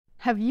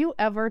Have you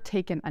ever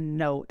taken a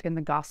note in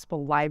the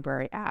Gospel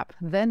Library app,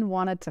 then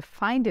wanted to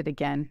find it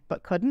again,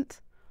 but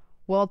couldn't?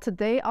 Well,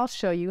 today I'll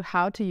show you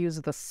how to use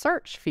the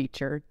search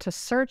feature to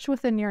search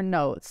within your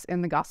notes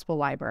in the Gospel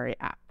Library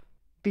app.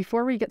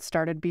 Before we get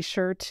started, be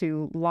sure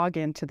to log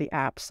into the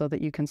app so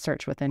that you can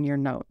search within your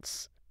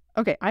notes.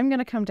 Okay, I'm going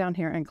to come down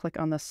here and click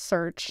on the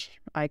search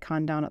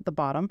icon down at the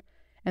bottom.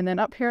 And then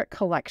up here at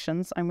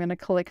collections, I'm going to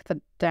click the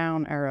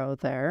down arrow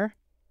there.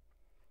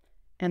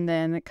 And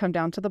then come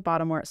down to the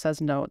bottom where it says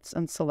notes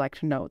and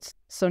select notes.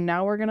 So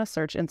now we're going to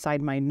search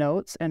inside my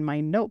notes and my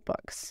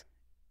notebooks.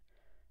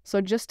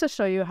 So just to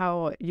show you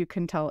how you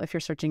can tell if you're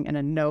searching in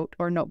a note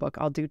or notebook,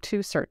 I'll do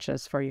two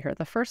searches for you here.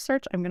 The first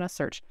search, I'm going to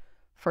search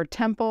for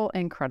temple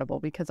incredible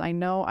because I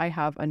know I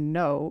have a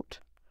note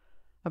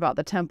about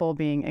the temple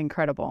being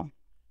incredible.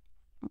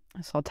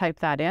 So I'll type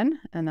that in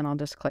and then I'll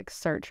just click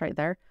search right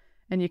there.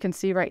 And you can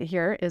see right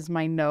here is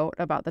my note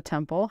about the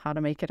temple, how to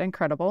make it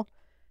incredible.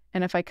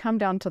 And if I come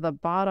down to the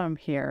bottom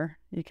here,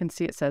 you can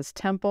see it says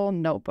Temple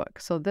Notebook.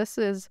 So this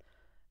is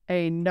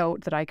a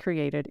note that I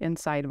created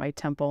inside my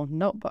Temple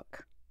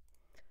Notebook.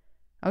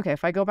 Okay,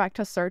 if I go back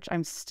to search,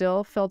 I'm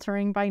still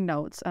filtering by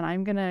notes, and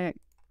I'm going to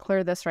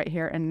clear this right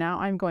here. And now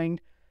I'm going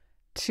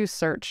to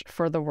search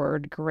for the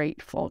word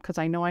grateful because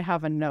I know I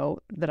have a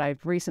note that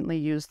I've recently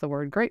used the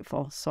word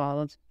grateful. So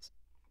I'll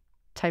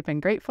type in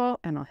grateful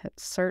and I'll hit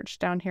search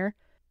down here.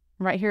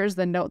 Right here is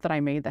the note that I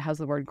made that has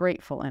the word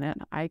grateful in it.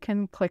 I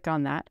can click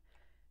on that.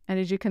 And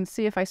as you can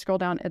see, if I scroll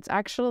down, it's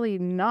actually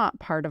not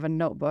part of a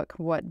notebook.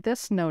 What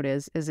this note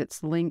is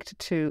it's linked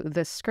to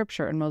this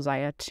scripture in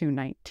Mosiah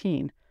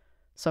 2:19.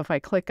 So if I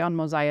click on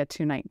Mosiah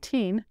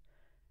 2:19,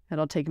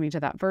 it'll take me to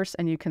that verse.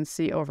 And you can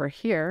see over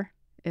here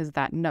is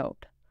that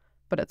note,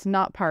 but it's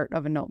not part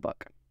of a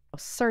notebook.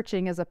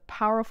 Searching is a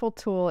powerful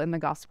tool in the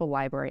Gospel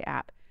Library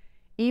app,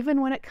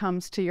 even when it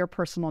comes to your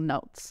personal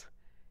notes.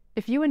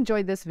 If you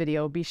enjoyed this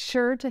video, be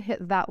sure to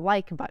hit that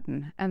like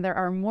button, and there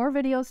are more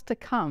videos to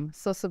come,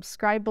 so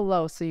subscribe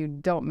below so you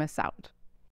don't miss out.